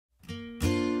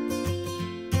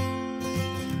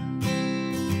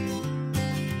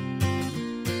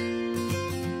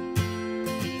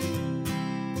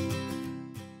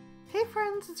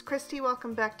friends, it's Christy.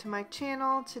 Welcome back to my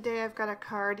channel. Today I've got a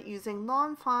card using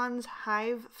Lawn Fawn's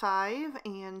Hive 5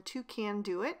 and Can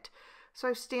Do It. So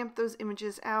I've stamped those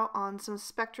images out on some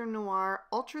Spectrum Noir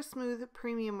Ultra Smooth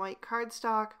Premium White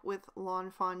cardstock with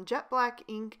Lawn Fawn Jet Black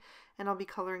ink, and I'll be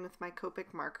coloring with my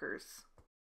Copic markers.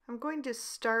 I'm going to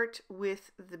start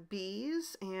with the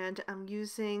bees, and I'm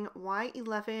using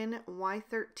Y11,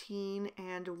 Y13,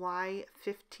 and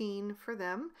Y15 for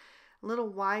them.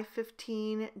 Little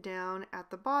Y15 down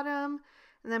at the bottom,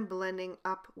 and then blending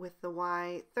up with the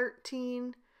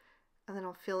Y13, and then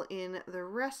I'll fill in the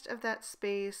rest of that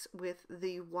space with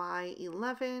the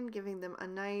Y11, giving them a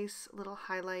nice little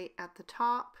highlight at the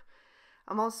top.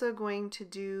 I'm also going to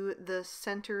do the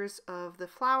centers of the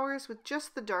flowers with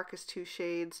just the darkest two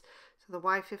shades, so the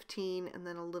Y15 and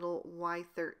then a little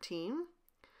Y13.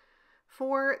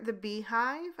 For the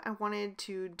beehive, I wanted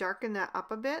to darken that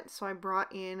up a bit, so I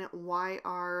brought in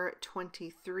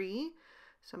YR23.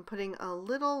 So I'm putting a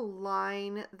little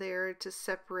line there to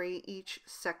separate each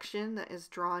section that is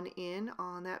drawn in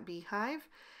on that beehive.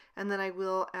 And then I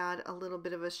will add a little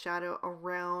bit of a shadow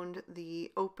around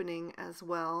the opening as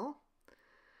well.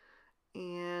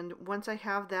 And once I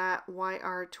have that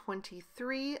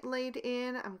YR23 laid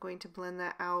in, I'm going to blend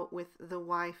that out with the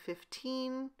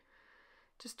Y15.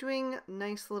 Just doing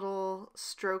nice little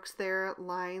strokes there,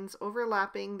 lines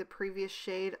overlapping the previous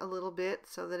shade a little bit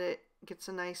so that it gets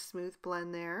a nice smooth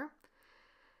blend there.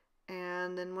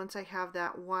 And then once I have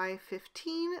that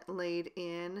Y15 laid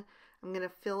in, I'm going to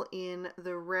fill in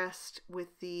the rest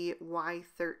with the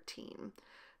Y13.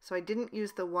 So I didn't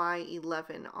use the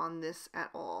Y11 on this at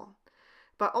all.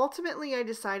 But ultimately I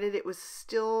decided it was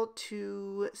still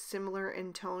too similar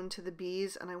in tone to the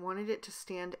bees and I wanted it to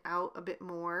stand out a bit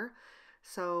more.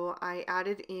 So I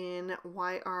added in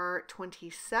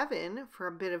YR27 for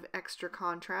a bit of extra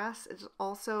contrast. It's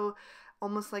also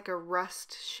almost like a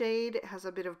rust shade. It has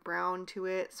a bit of brown to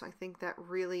it, so I think that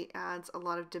really adds a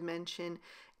lot of dimension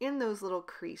in those little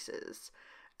creases.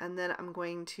 And then I'm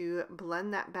going to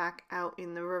blend that back out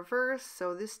in the reverse.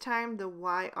 So this time the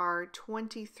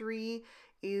YR23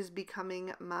 is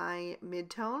becoming my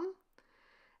midtone.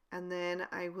 And then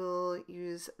I will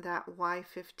use that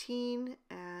Y15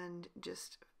 and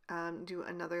just do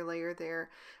another layer there.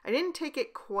 I didn't take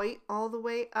it quite all the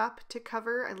way up to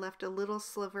cover. I left a little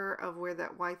sliver of where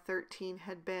that Y13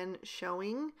 had been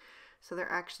showing. So there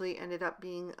actually ended up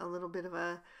being a little bit of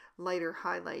a lighter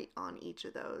highlight on each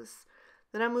of those.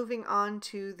 Then I'm moving on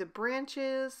to the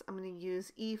branches. I'm going to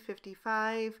use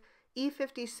E55,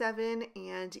 E57,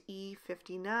 and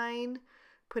E59.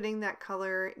 Putting that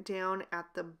color down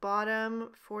at the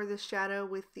bottom for the shadow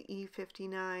with the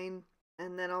E59,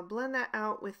 and then I'll blend that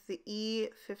out with the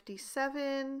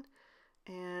E57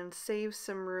 and save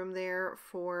some room there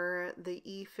for the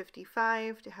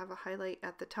E55 to have a highlight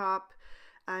at the top.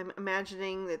 I'm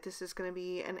imagining that this is going to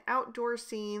be an outdoor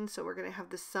scene, so we're going to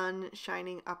have the sun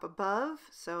shining up above,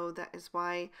 so that is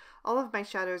why all of my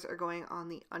shadows are going on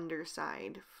the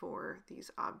underside for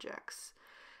these objects.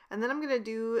 And then I'm going to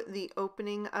do the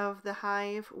opening of the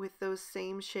hive with those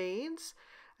same shades.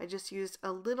 I just used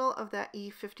a little of that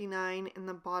E59 in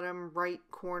the bottom right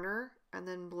corner and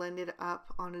then blended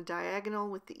up on a diagonal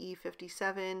with the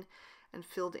E57 and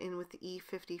filled in with the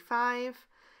E55.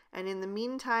 And in the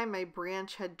meantime, my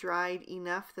branch had dried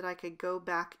enough that I could go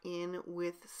back in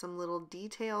with some little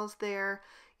details there.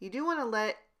 You do want to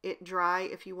let it dry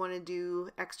if you want to do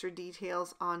extra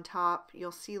details on top.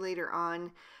 You'll see later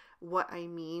on what I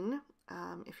mean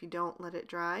if you don't let it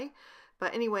dry.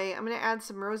 But anyway, I'm going to add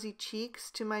some rosy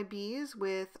cheeks to my bees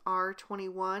with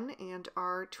R21 and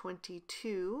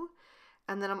R22.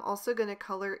 And then I'm also going to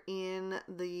color in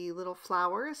the little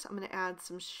flowers. I'm going to add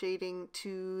some shading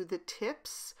to the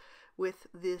tips with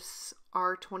this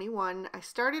R21. I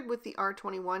started with the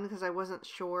R21 because I wasn't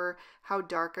sure how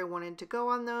dark I wanted to go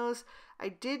on those. I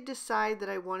did decide that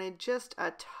I wanted just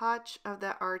a touch of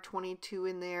that R22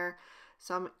 in there.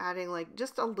 So I'm adding like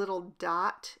just a little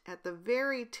dot at the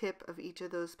very tip of each of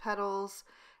those petals,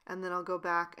 and then I'll go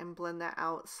back and blend that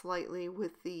out slightly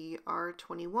with the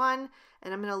R21,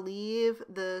 and I'm going to leave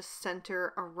the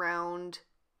center around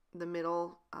the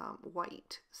middle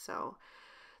white. So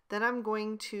then I'm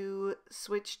going to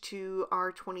switch to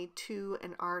R22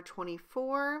 and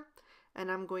R24, and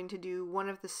I'm going to do one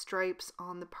of the stripes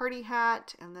on the party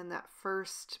hat and then that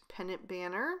first pennant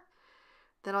banner.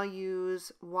 Then I'll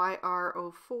use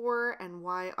YR04 and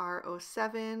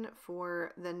YR07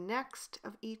 for the next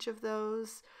of each of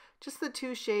those. Just the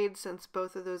two shades since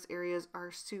both of those areas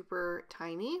are super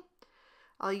tiny.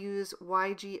 I'll use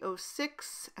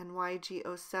YG06 and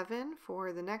YG07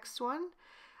 for the next one.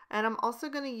 And I'm also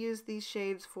going to use these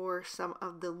shades for some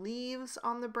of the leaves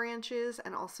on the branches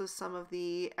and also some of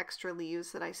the extra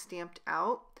leaves that I stamped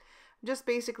out. Just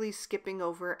basically skipping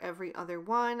over every other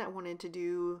one. I wanted to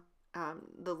do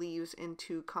the leaves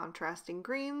into contrasting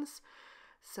greens.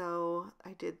 So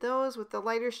I did those with the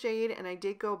lighter shade, and I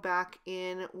did go back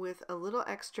in with a little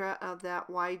extra of that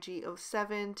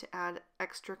YG07 to add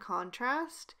extra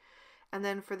contrast. And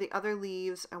then for the other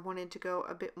leaves, I wanted to go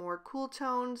a bit more cool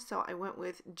toned, so I went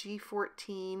with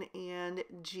G14 and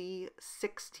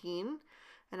G16.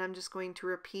 And I'm just going to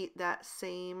repeat that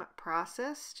same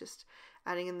process, just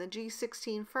adding in the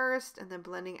G16 first and then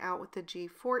blending out with the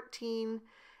G14.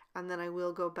 And then I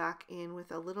will go back in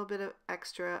with a little bit of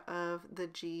extra of the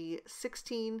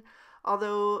G16,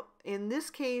 although in this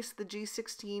case the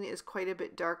G16 is quite a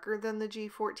bit darker than the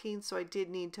G14, so I did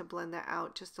need to blend that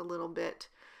out just a little bit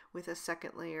with a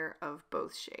second layer of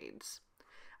both shades.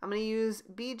 I'm going to use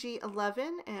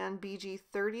BG11 and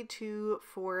BG32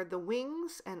 for the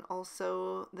wings and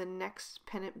also the next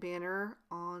pennant banner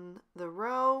on the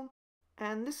row.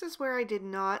 And this is where I did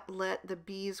not let the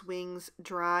bee's wings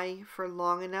dry for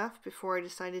long enough before I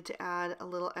decided to add a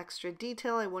little extra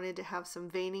detail. I wanted to have some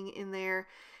veining in there.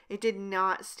 It did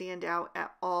not stand out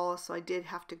at all, so I did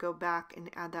have to go back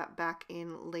and add that back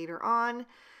in later on.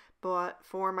 But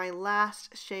for my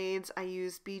last shades, I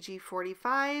used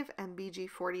BG45 and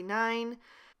BG49,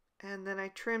 and then I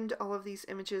trimmed all of these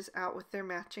images out with their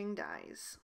matching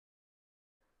dies.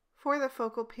 For the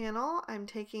focal panel, I'm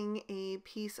taking a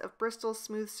piece of Bristol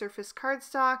smooth surface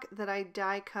cardstock that I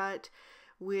die cut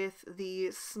with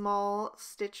the small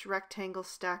stitch rectangle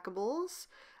stackables.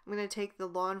 I'm going to take the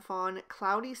Lawn Fawn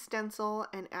cloudy stencil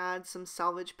and add some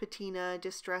Salvage Patina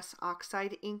Distress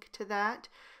Oxide ink to that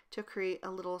to create a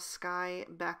little sky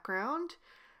background.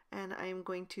 And I'm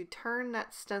going to turn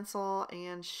that stencil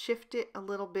and shift it a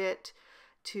little bit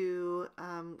to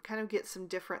kind of get some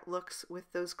different looks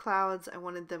with those clouds. I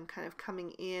wanted them kind of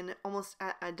coming in almost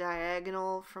at a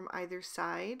diagonal from either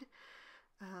side,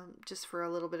 just for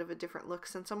a little bit of a different look.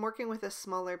 Since I'm working with a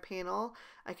smaller panel,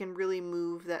 I can really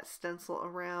move that stencil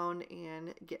around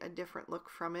and get a different look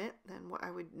from it than what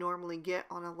I would normally get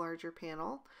on a larger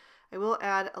panel. I will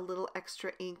add a little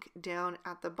extra ink down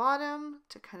at the bottom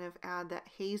to kind of add that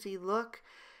hazy look,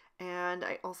 and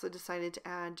I also decided to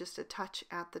add just a touch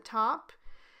at the top.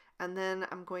 And then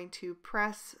I'm going to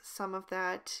press some of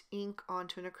that ink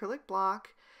onto an acrylic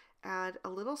block, add a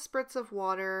little spritz of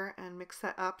water and mix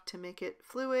that up to make it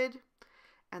fluid.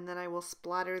 And then I will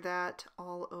splatter that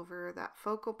all over that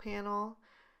focal panel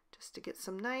just to get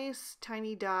some nice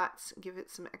tiny dots, give it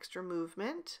some extra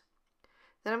movement.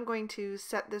 Then I'm going to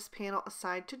set this panel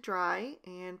aside to dry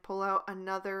and pull out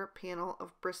another panel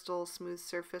of Bristol smooth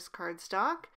surface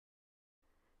cardstock.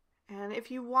 And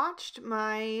if you watched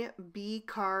my bee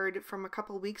card from a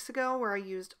couple weeks ago where I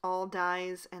used all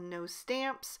dies and no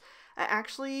stamps, I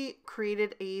actually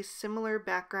created a similar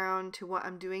background to what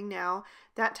I'm doing now.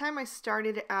 That time I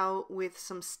started out with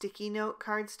some sticky note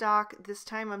cardstock. This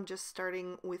time I'm just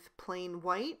starting with plain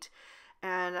white,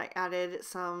 and I added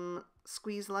some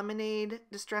Squeeze Lemonade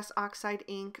Distress Oxide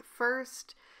ink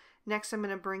first. Next I'm going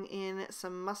to bring in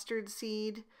some mustard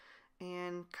seed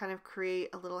and kind of create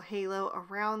a little halo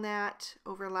around that,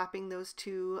 overlapping those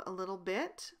two a little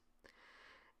bit.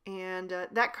 And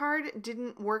that card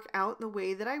didn't work out the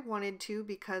way that I wanted to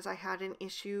because I had an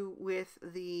issue with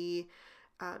the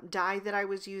die that I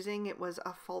was using. It was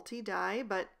a faulty die,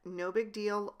 but no big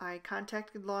deal. I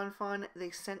contacted Lawn Fawn. They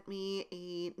sent me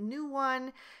a new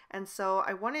one, and so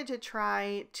I wanted to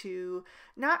try to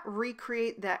not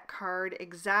recreate that card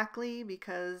exactly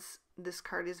because this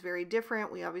card is very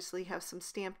different. We obviously have some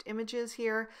stamped images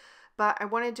here, but I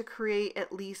wanted to create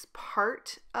at least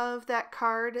part of that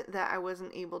card that I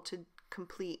wasn't able to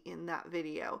complete in that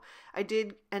video. I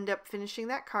did end up finishing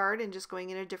that card and just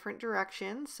going in a different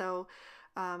direction, so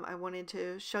I wanted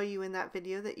to show you in that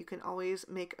video that you can always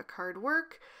make a card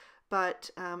work, but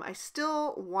I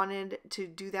still wanted to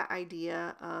do that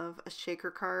idea of a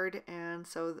shaker card, and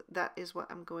so that is what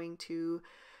I'm going to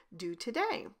do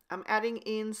today. I'm adding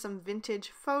in some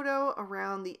vintage photo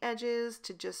around the edges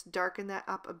to just darken that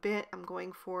up a bit. I'm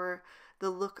going for the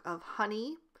look of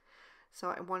honey. So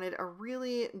I wanted a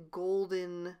really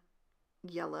golden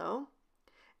yellow.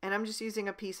 And I'm just using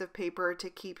a piece of paper to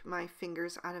keep my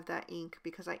fingers out of that ink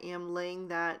because I am laying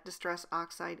that Distress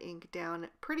Oxide ink down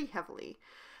pretty heavily.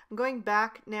 I'm going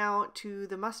back now to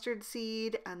the mustard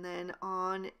seed and then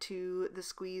on to the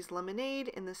Squeeze Lemonade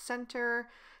in the center,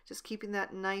 just keeping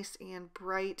that nice and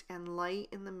bright and light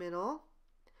in the middle.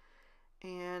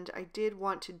 And I did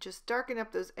want to just darken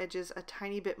up those edges a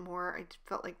tiny bit more. I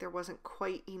felt like there wasn't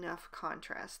quite enough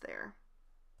contrast there.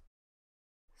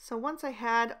 So once I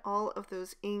had all of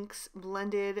those inks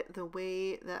blended the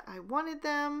way that I wanted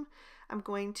them, I'm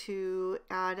going to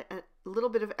add a little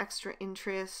bit of extra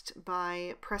interest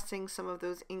by pressing some of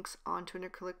those inks onto an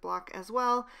acrylic block as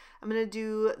well. I'm going to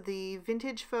do the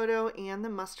vintage photo and the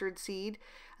mustard seed,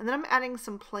 and then I'm adding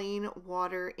some plain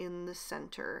water in the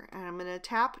center. And I'm going to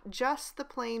tap just the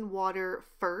plain water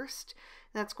first.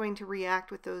 That's going to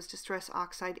react with those Distress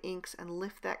Oxide inks and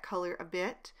lift that color a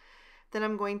bit. Then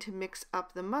I'm going to mix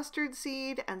up the mustard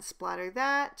seed and splatter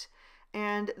that,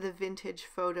 and the vintage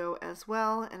photo as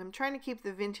well. And I'm trying to keep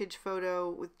the vintage photo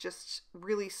with just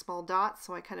really small dots,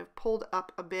 so I kind of pulled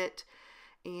up a bit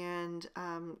and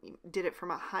did it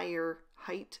from a higher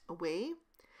height away.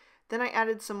 Then I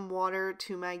added some water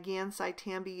to my Gansai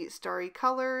Tambi Starry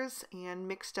Colors and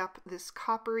mixed up this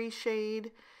coppery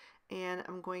shade. And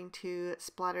I'm going to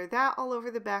splatter that all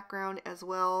over the background as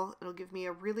well. It'll give me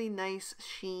a really nice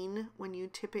sheen when you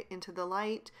tip it into the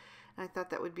light. And I thought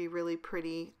that would be really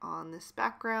pretty on this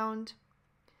background.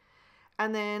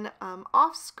 And then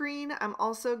off screen, I'm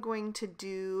also going to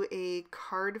do a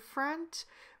card front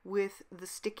with the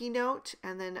sticky note.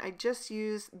 And then I just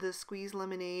used the squeeze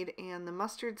lemonade and the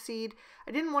mustard seed.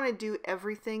 I didn't want to do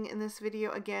everything in this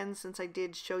video again, since I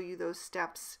did show you those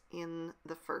steps in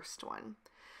the first one.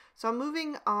 So I'm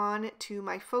moving on to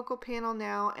my focal panel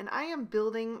now, and I am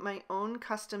building my own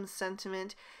custom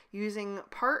sentiment using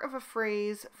part of a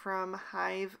phrase from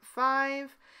Hive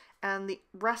 5, and the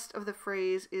rest of the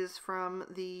phrase is from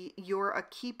the You're a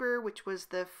Keeper, which was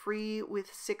the free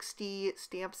with 60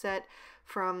 stamp set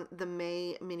from the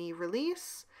May mini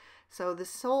release. So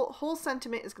this whole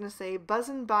sentiment is going to say,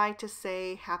 buzzin' by to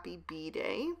say happy bee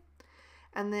day.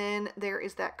 And then there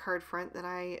is that card front that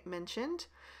I mentioned.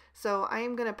 So I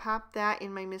am going to pop that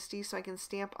in my MISTI so I can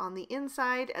stamp on the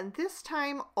inside, and this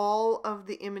time all of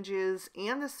the images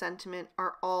and the sentiment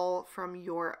are all from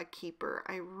You're a Keeper.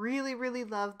 I really, really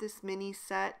love this mini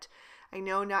set. I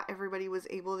know not everybody was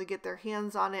able to get their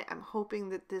hands on it. I'm hoping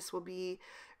that this will be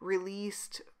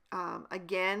released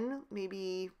again,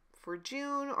 maybe for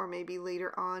June or maybe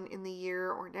later on in the year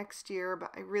or next year,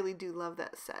 but I really do love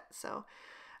that set. So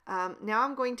now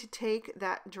I'm going to take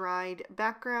that dried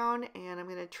background and I'm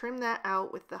going to trim that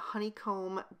out with the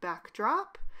honeycomb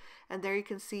backdrop. And there you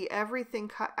can see everything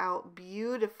cut out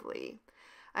beautifully.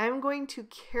 I'm going to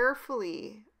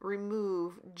carefully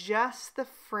remove just the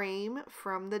frame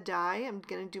from the die. I'm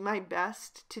going to do my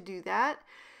best to do that.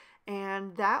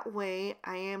 And that way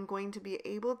I am going to be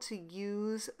able to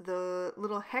use the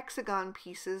little hexagon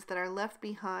pieces that are left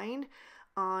behind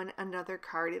on another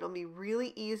card. It'll be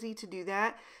really easy to do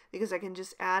that because I can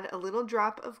just add a little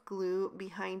drop of glue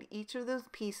behind each of those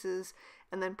pieces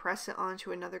and then press it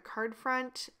onto another card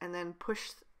front and then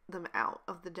push them out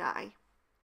of the die.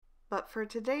 But for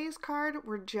today's card,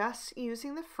 we're just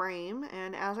using the frame,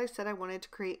 and as I said, I wanted to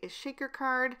create a shaker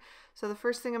card. So the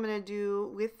first thing I'm going to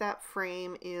do with that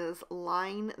frame is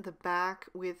line the back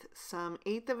with some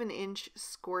 1/8 of an inch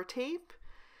score tape.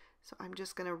 So I'm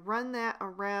just going to run that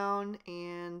around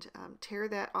and tear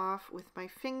that off with my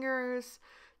fingers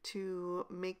to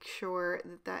make sure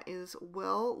that that is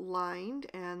well lined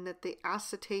and that the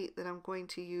acetate that I'm going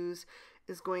to use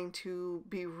is going to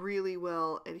be really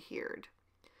well adhered.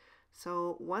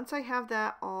 So once I have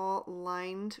that all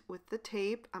lined with the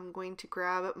tape, I'm going to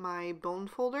grab my bone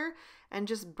folder and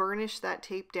just burnish that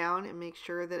tape down and make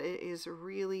sure that it is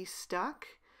really stuck.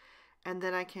 And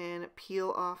then I can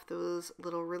peel off those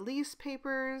little release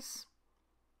papers.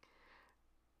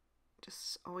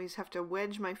 Just always have to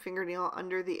wedge my fingernail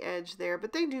under the edge there,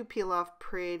 but they do peel off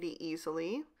pretty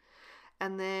easily.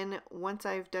 And then once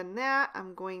I've done that,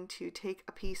 I'm going to take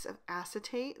a piece of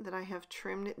acetate that I have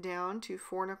trimmed down to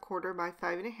 4 1/4 by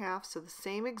 5 1/2, so the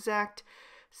same exact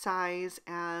size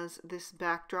as this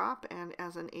backdrop and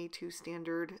as an A2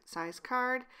 standard size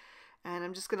card. And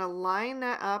I'm just going to line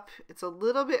that up. It's a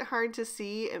little bit hard to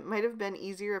see. It might have been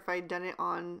easier if I'd done it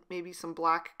on maybe some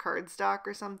black cardstock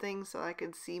or something so I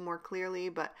could see more clearly,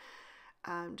 but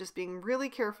just being really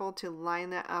careful to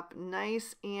line that up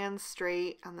nice and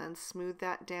straight and then smooth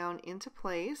that down into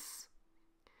place.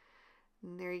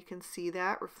 And there you can see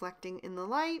that reflecting in the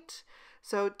light.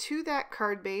 So to that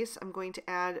card base, I'm going to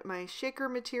add my shaker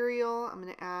material. I'm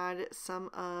going to add some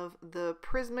of the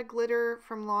Prisma glitter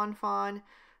from Lawn Fawn,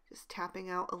 just tapping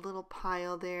out a little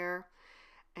pile there.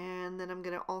 And then I'm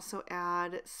going to also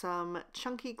add some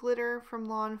chunky glitter from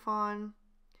Lawn Fawn.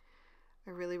 I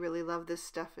really, really love this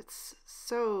stuff. It's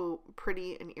so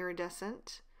pretty and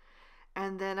iridescent.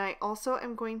 And then I also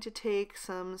am going to take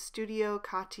some Studio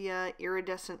Katia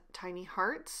iridescent tiny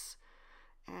hearts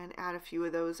and add a few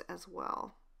of those as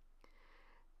well.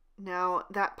 Now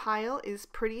that pile is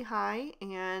pretty high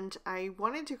and I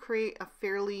wanted to create a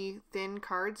fairly thin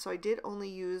card, so I did only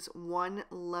use one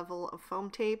level of foam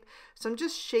tape. So I'm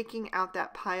just shaking out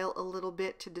that pile a little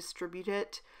bit to distribute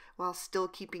it while still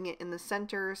keeping it in the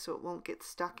center so it won't get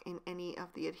stuck in any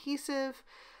of the adhesive.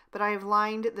 But I have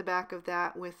lined the back of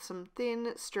that with some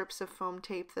thin strips of foam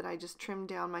tape that I just trimmed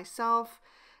down myself.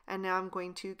 And now I'm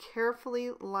going to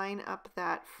carefully line up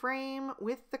that frame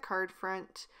with the card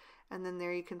front. And then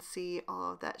there you can see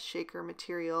all of that shaker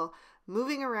material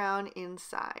moving around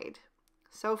inside.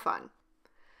 So fun.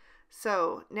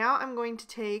 So now I'm going to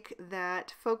take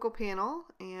that focal panel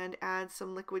and add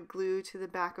some liquid glue to the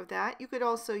back of that. You could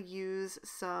also use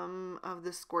some of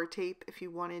the score tape if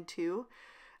you wanted to.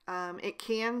 It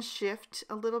can shift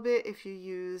a little bit if you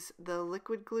use the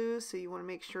liquid glue, so you want to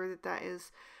make sure that that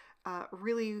is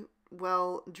really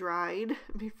well dried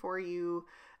before you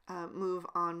move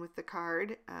on with the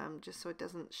card, just so it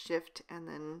doesn't shift and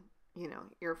then, you know,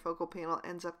 your focal panel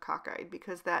ends up cockeyed,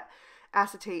 because that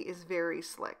acetate is very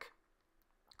slick.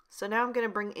 So now I'm going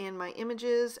to bring in my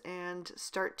images and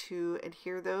start to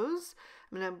adhere those.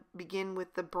 I'm going to begin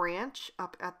with the branch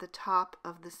up at the top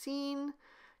of the scene,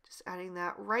 just adding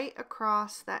that right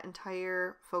across that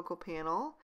entire focal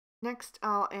panel. Next,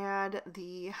 I'll add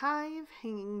the hive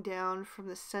hanging down from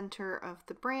the center of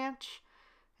the branch.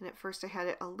 And at first I had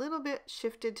it a little bit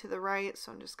shifted to the right,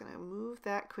 so I'm just going to move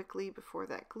that quickly before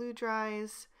that glue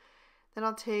dries. Then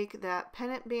I'll take that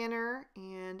pennant banner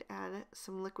and add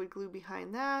some liquid glue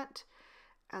behind that,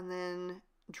 and then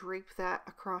drape that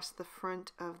across the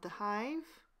front of the hive,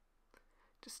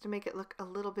 just to make it look a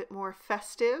little bit more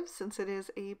festive since it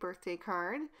is a birthday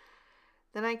card.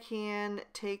 Then I can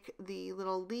take the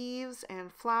little leaves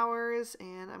and flowers,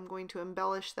 and I'm going to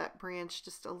embellish that branch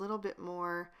just a little bit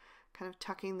more, kind of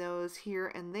tucking those here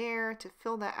and there to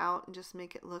fill that out and just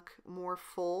make it look more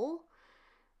full.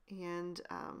 And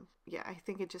yeah, I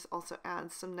think it just also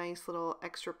adds some nice little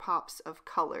extra pops of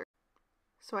color.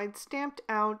 So I'd stamped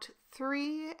out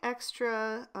 3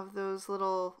 extra of those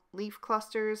little leaf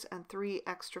clusters and 3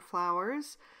 extra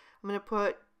flowers. I'm going to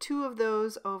put 2 of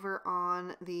those over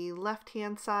on the left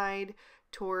hand side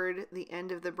toward the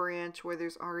end of the branch where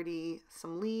there's already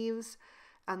some leaves.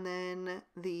 And then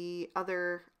the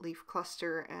other leaf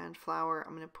cluster and flower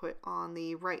I'm going to put on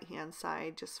the right hand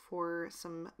side just for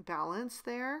some balance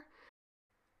there.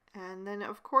 And then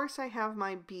of course I have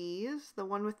my bees. The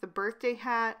one with the birthday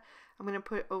hat I'm going to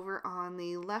put over on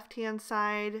the left hand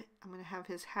side. I'm going to have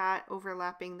his hat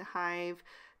overlapping the hive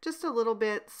just a little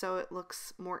bit so it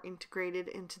looks more integrated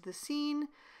into the scene.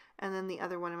 And then the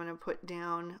other one I'm going to put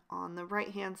down on the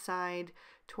right hand side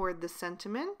toward the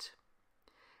sentiment.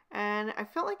 And I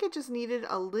felt like it just needed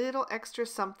a little extra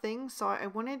something, so I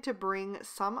wanted to bring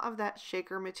some of that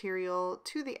shaker material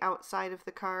to the outside of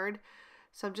the card.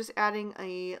 So I'm just adding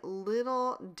a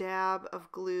little dab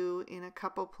of glue in a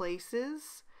couple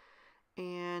places,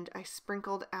 and I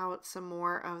sprinkled out some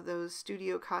more of those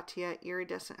Studio Katia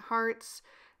iridescent hearts,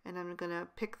 and I'm going to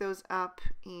pick those up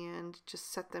and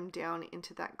just set them down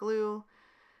into that glue.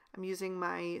 I'm using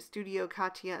my Studio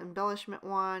Katia embellishment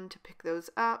wand to pick those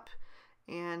up,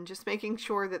 and just making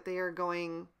sure that they are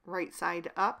going right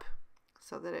side up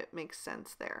so that it makes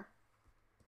sense there.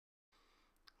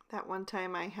 That one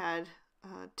time I had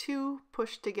 2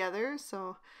 pushed together,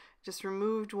 so just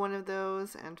removed one of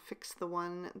those and fixed the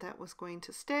one that was going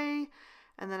to stay,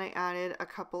 and then I added a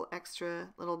couple extra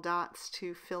little dots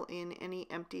to fill in any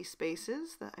empty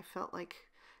spaces that I felt like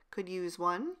could use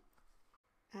one.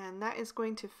 And that is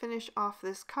going to finish off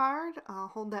this card. I'll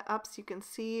hold that up so you can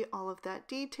see all of that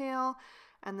detail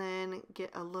and then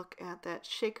get a look at that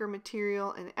shaker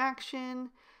material in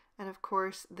action. And of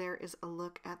course, there is a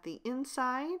look at the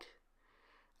inside.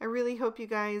 I really hope you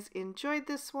guys enjoyed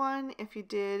this one. If you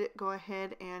did, go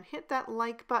ahead and hit that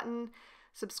like button,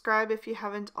 subscribe if you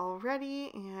haven't already,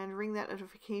 and ring that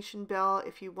notification bell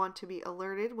if you want to be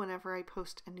alerted whenever I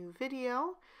post a new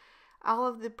video. All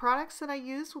of the products that I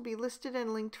use will be listed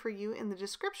and linked for you in the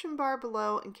description bar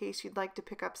below in case you'd like to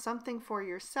pick up something for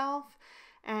yourself.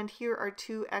 And here are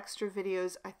 2 extra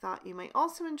videos I thought you might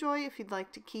also enjoy if you'd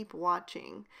like to keep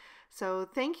watching. So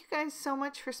thank you guys so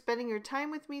much for spending your time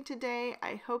with me today.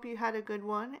 I hope you had a good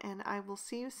one, and I will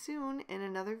see you soon in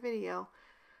another video.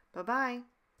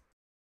 Bye-bye.